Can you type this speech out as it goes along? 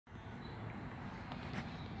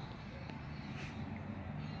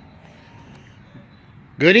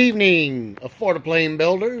Good evening, Affordaplane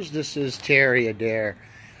builders. This is Terry Adair.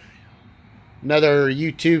 Another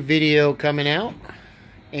YouTube video coming out,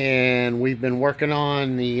 and we've been working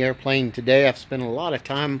on the airplane today. I've spent a lot of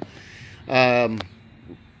time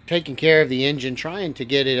taking care of the engine, trying to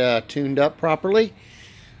get it tuned up properly.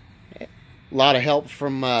 A lot of help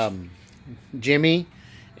from Jimmy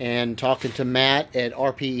and talking to Matt at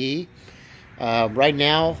RPE. Right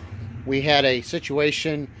now, we had a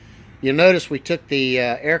situation. You'll notice we took the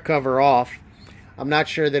air cover off. I'm not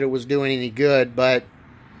sure that it was doing any good, but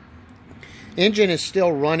engine is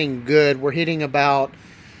still running good. We're hitting about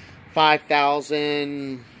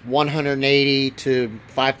 5,180 to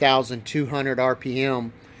 5,200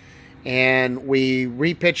 RPM, and we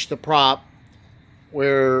repitched the prop.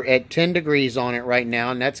 We're at 10 degrees on it right now,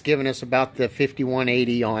 and that's giving us about the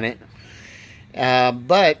 5180 on it.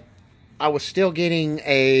 But I was still getting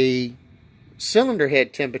a cylinder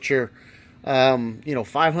head temperature,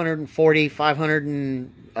 540,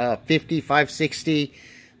 550, 560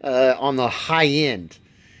 on the high end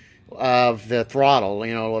of the throttle,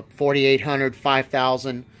 4,800,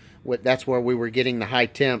 5,000. That's where we were getting the high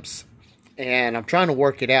temps, and I'm trying to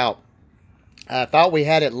work it out. I thought we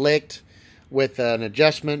had it licked with an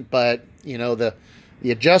adjustment, but the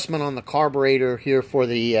adjustment on the carburetor here for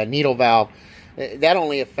the needle valve, that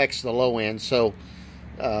only affects the low end. So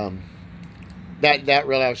that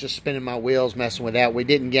really, I was just spinning my wheels messing with that. We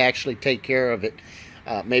didn't actually take care of it.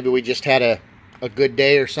 Maybe we just had a good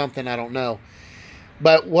day or something, I don't know.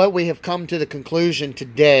 But what we have come to the conclusion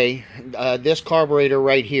today, this carburetor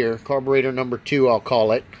right here, carburetor number 2 I'll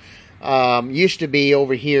call it, used to be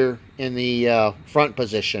over here in the front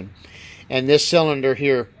position, and this cylinder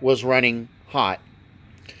here was running hot.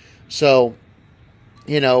 So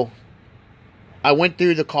I went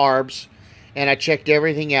through the carbs and I checked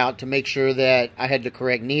everything out to make sure that I had the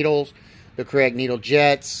correct needles, the correct needle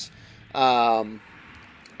jets,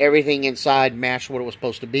 everything inside matched what it was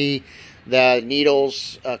supposed to be. The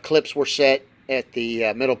needles clips were set at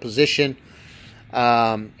the middle position.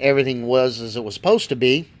 Everything was as it was supposed to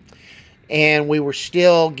be, and we were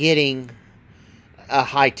still getting a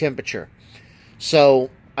high temperature. So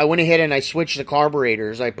I went ahead and I switched the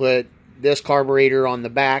carburetors. I put this carburetor on the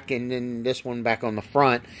back and then this one back on the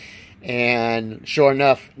front. And sure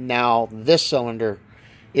enough, now this cylinder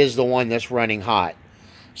is the one that's running hot.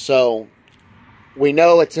 So we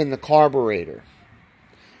know it's in the carburetor.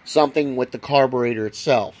 Something with the carburetor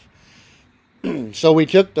itself. So we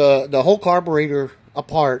took the whole carburetor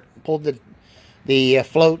apart, pulled the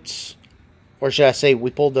floats, or should I say, we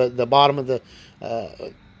pulled the bottom of the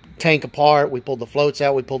tank apart. We pulled the floats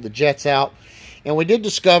out. We pulled the jets out. And we did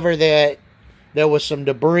discover that there was some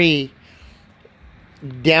debris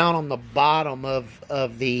down on the bottom of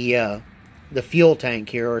the fuel tank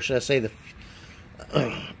here, or should I say the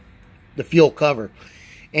fuel cover.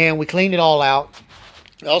 And we cleaned it all out.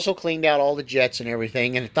 We also cleaned out all the jets and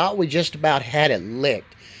everything, and I thought we just about had it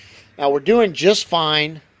licked. Now we're doing just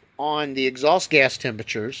fine on the exhaust gas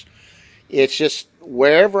temperatures. It's just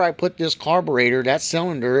wherever I put this carburetor, that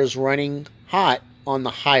cylinder is running hot on the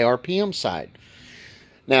high RPM side.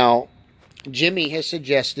 Now Jimmy has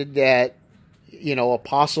suggested that a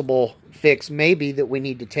possible fix may be that we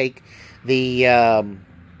need to take the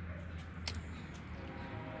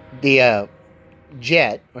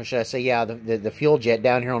jet, or should I say, the fuel jet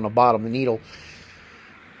down here on the bottom, the needle,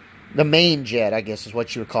 the main jet, I guess is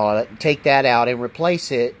what you would call it. Take that out and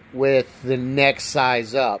replace it with the next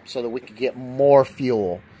size up so that we could get more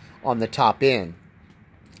fuel on the top end.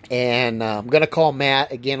 And I'm going to call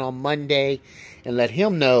Matt again on Monday and let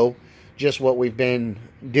him know just what we've been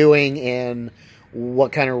doing and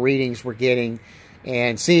what kind of readings we're getting,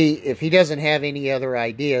 and see if he doesn't have any other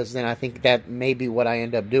ideas. Then I think that may be what I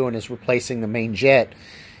end up doing, is replacing the main jet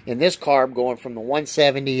in this carb, going from the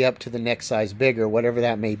 170 up to the next size bigger, whatever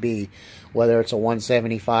that may be, whether it's a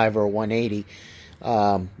 175 or a 180.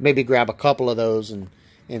 Maybe grab a couple of those and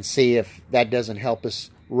see if that doesn't help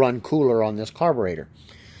us run cooler on this carburetor.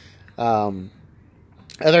 Other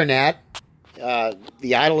than that,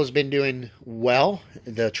 the idle has been doing well.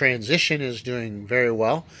 The transition is doing very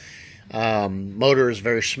well. Motor is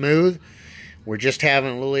very smooth. We're just having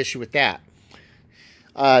a little issue with that.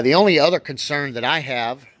 The only other concern that I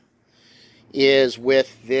have is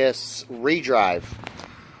with this redrive.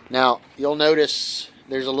 Now, you'll notice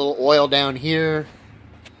there's a little oil down here.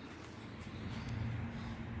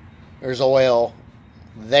 There's oil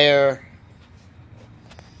there.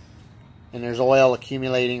 And there's oil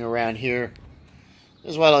accumulating around here,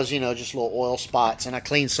 as well as, just little oil spots. And I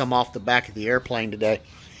cleaned some off the back of the airplane today.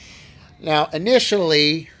 Now,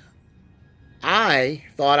 initially, I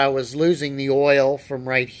thought I was losing the oil from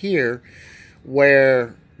right here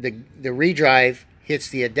where the redrive hits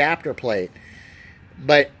the adapter plate.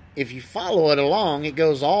 But if you follow it along, it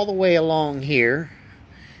goes all the way along here.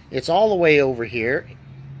 It's all the way over here.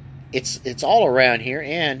 It's all around here,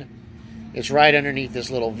 and it's right underneath this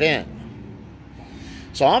little vent.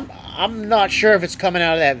 So I'm not sure if it's coming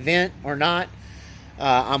out of that vent or not.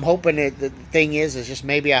 I'm hoping that the thing is just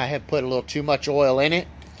maybe I have put a little too much oil in it,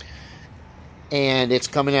 and it's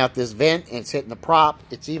coming out this vent and it's hitting the prop.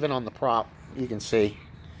 It's even on the prop, you can see,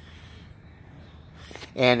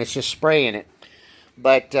 and it's just spraying it.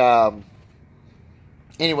 But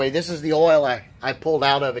anyway, this is the oil I pulled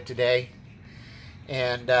out of it today,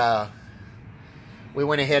 and we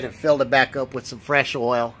went ahead and filled it back up with some fresh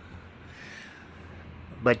oil.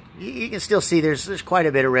 But you can still see there's quite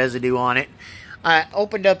a bit of residue on it. I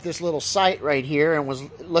opened up this little sight right here and was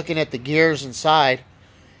looking at the gears inside,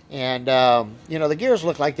 and you know, the gears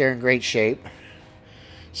look like they're in great shape.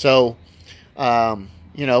 So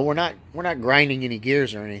you know, we're not grinding any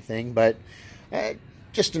gears or anything, but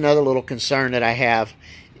just another little concern that I have.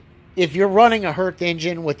 If you're running a Hertz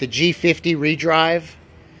engine with the G50 redrive,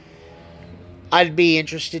 I'd be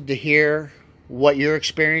interested to hear what your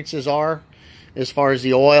experiences are as far as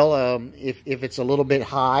the oil. If it's a little bit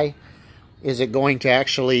high, is it going to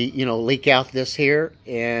actually, you know, leak out this here?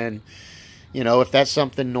 And, you know, if that's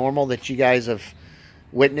something normal that you guys have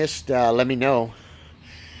witnessed, let me know.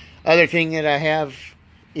 Other thing that I have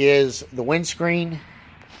is the windscreen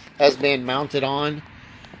has been mounted on,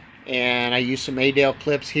 and I use some A-Dale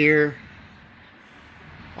clips here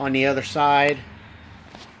on the other side,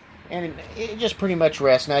 and it just pretty much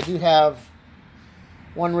rests. Now I do have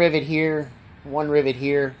one rivet here,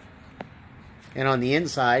 and on the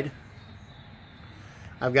inside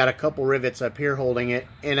I've got a couple rivets up here holding it,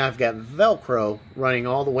 and I've got Velcro running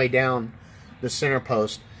all the way down the center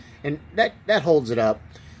post, and that holds it up.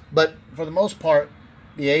 But for the most part,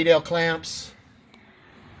 the A-Dale clamps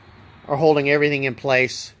are holding everything in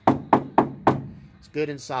place. It's good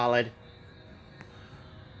and solid.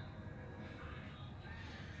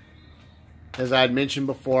 As I had mentioned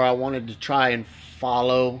before, I wanted to try and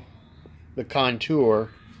follow the contour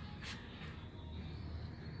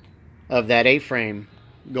of that A-frame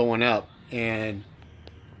going up, and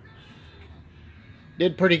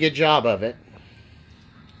did a pretty good job of it.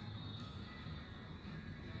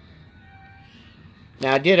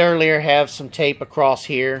 Now I did earlier have some tape across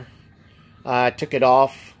here. I took it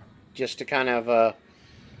off just to kind of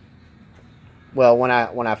well, when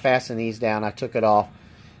I fastened these down, I took it off.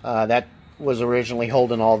 That was originally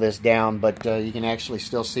holding all this down, but you can actually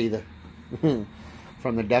still see the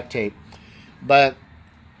from the duct tape. But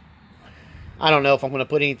I don't know if I'm going to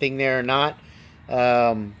put anything there or not.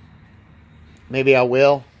 Maybe I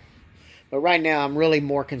will. But right now I'm really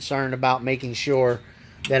more concerned about making sure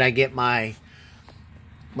that I get my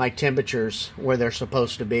temperatures where they're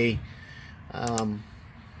supposed to be.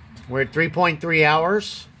 We're at 3.3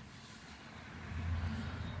 hours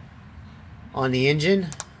on the engine,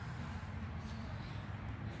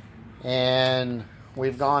 and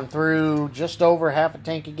we've gone through just over half a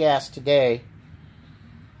tank of gas today.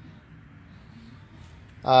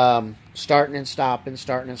 Starting and stopping,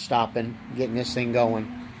 getting this thing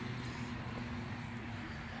going.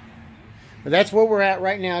 But that's where we're at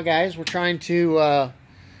right now, guys. We're trying to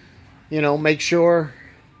you know, make sure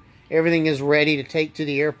everything is ready to take to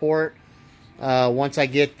the airport. Once I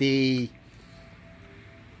get the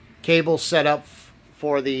cable set up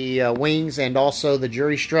for the wings and also the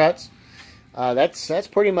jury struts, that's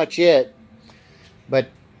pretty much it. But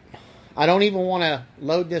I don't even want to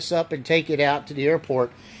load this up and take it out to the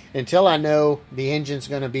airport until I know the engine's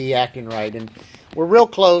going to be acting right. And we're real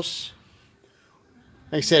close.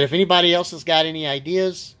 Like I said, if anybody else has got any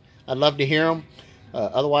ideas, I'd love to hear them.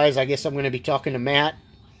 Otherwise, I guess I'm going to be talking to Matt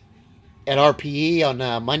at RPE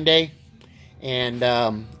on Monday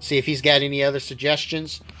and see if he's got any other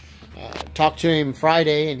suggestions. Talked to him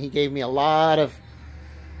Friday, and he gave me a lot of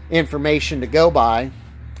information to go by,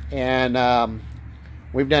 and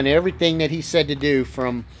we've done everything that he said to do,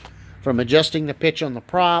 from adjusting the pitch on the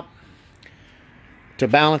prop, to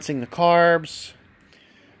balancing the carbs,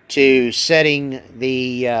 to setting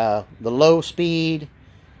the low speed,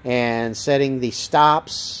 and setting the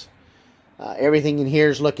stops. Everything in here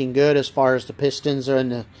is looking good as far as the pistons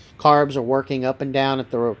and the carbs are working up and down at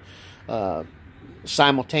the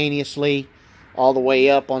simultaneously, all the way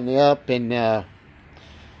up on the up, and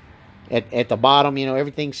at the bottom, you know,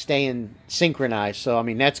 everything's staying synchronized. So I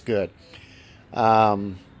mean, that's good.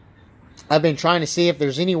 I've been trying to see if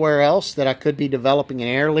there's anywhere else that I could be developing an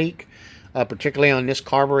air leak, particularly on this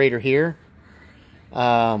carburetor here.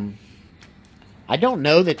 I don't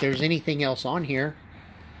know that there's anything else on here.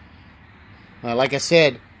 Like I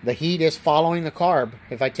said, the heat is following the carb.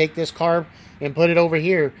 If I take this carb and put it over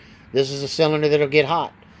here, this is a cylinder that'll get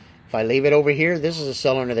hot. If I leave it over here, this is a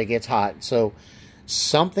cylinder that gets hot. So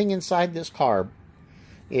something inside this carb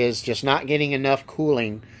is just not getting enough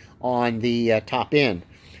cooling on the top end.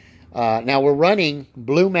 Now we're running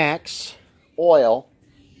Blue Max oil,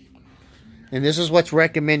 and this is what's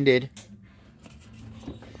recommended.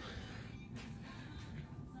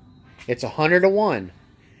 It's 100 to 1.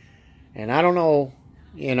 And I don't know,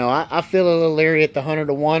 you know, I feel a little leery at the 100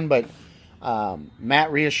 to 1, but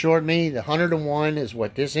Matt reassured me the 100 to 1 is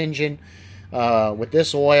what this engine, with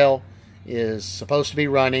this oil, is supposed to be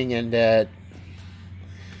running, and that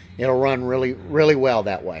it'll run really, really well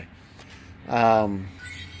that way. I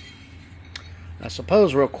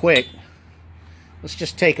suppose real quick, let's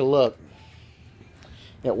just take a look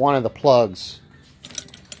at one of the plugs.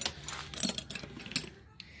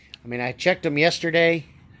 I mean, I checked them yesterday,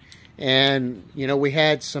 and you know, we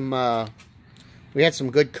had some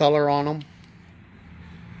good color on them.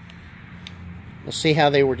 We'll see how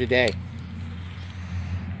they were today.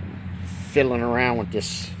 Fiddling around with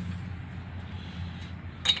this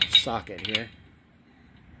socket here.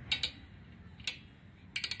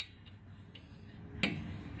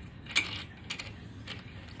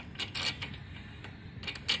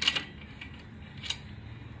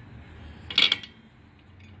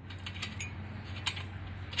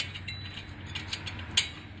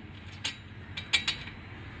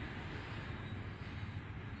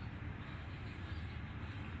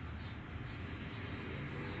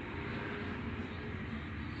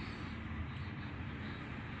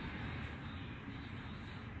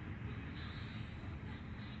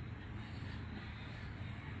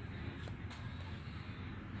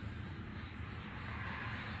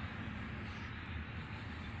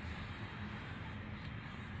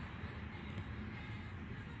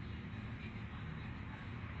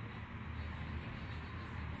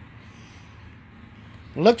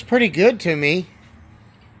 Looks pretty good to me.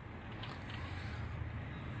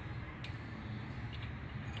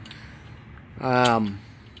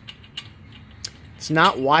 It's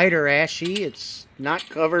not white or ashy. It's not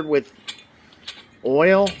covered with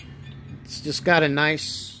oil. It's just got a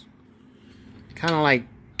nice kind of like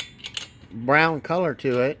brown color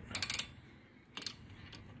to it.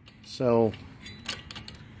 So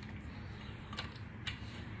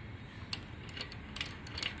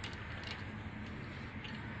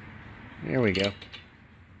there we go.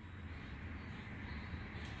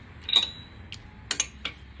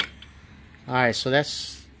 Alright, so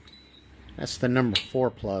that's the number 4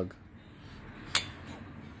 plug.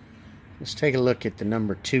 Let's take a look at the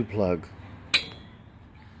number 2 plug.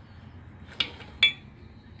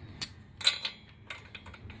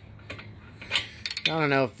 I don't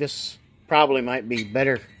know if this probably might be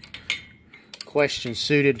better question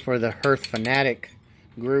suited for the Hearth Fanatic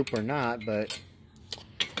group or not, but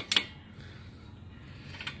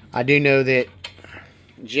I do know that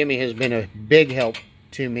Jimmy has been a big help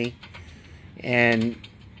to me, and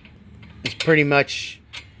it's pretty much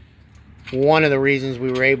one of the reasons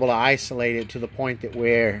we were able to isolate it to the point that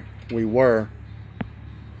where we were.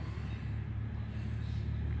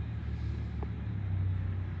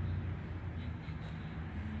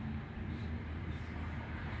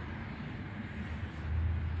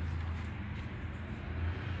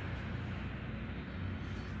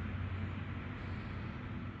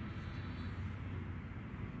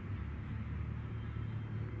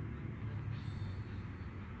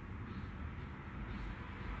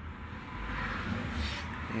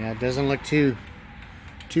 Yeah, it doesn't look too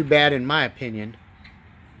bad in my opinion.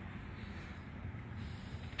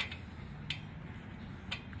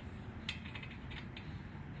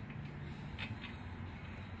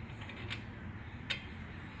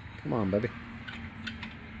 Come on, baby.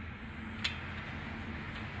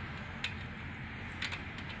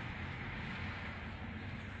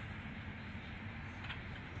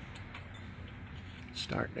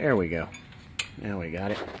 Start. There we go. Now we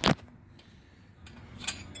got it.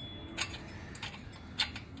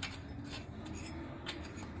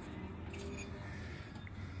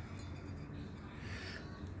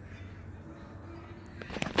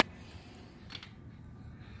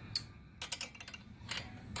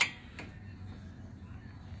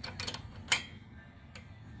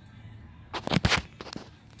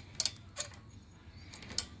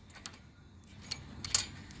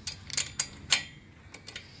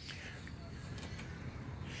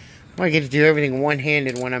 I get to do everything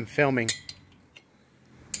one-handed when I'm filming.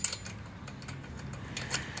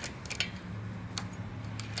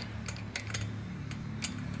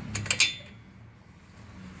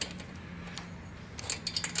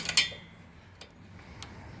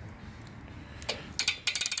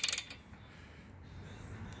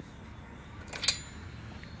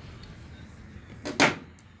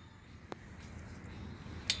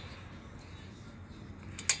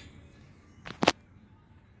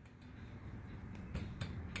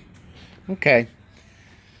 Okay.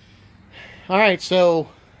 All right, so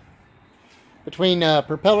between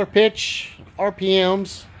propeller pitch,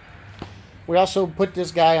 RPMs, we also put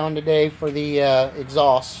this guy on today for the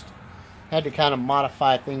exhaust. Had to kind of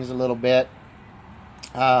modify things a little bit.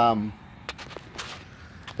 But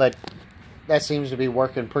that seems to be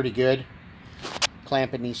working pretty good.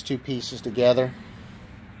 Clamping these two pieces together.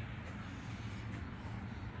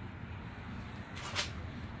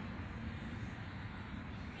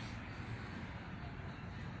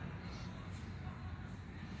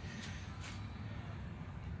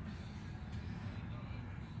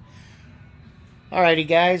 Alrighty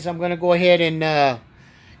guys, I'm going to go ahead and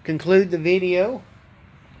conclude the video.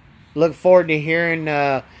 Look forward to hearing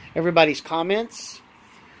everybody's comments.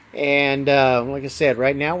 And like I said,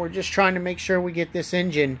 right now we're just trying to make sure we get this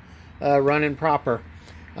engine running proper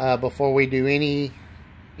before we do any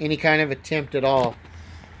kind of attempt at all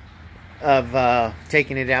of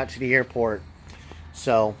taking it out to the airport.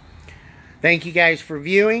 So, thank you guys for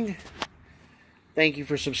viewing. Thank you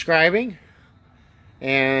for subscribing.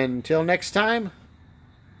 And until next time,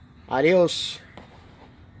 adios.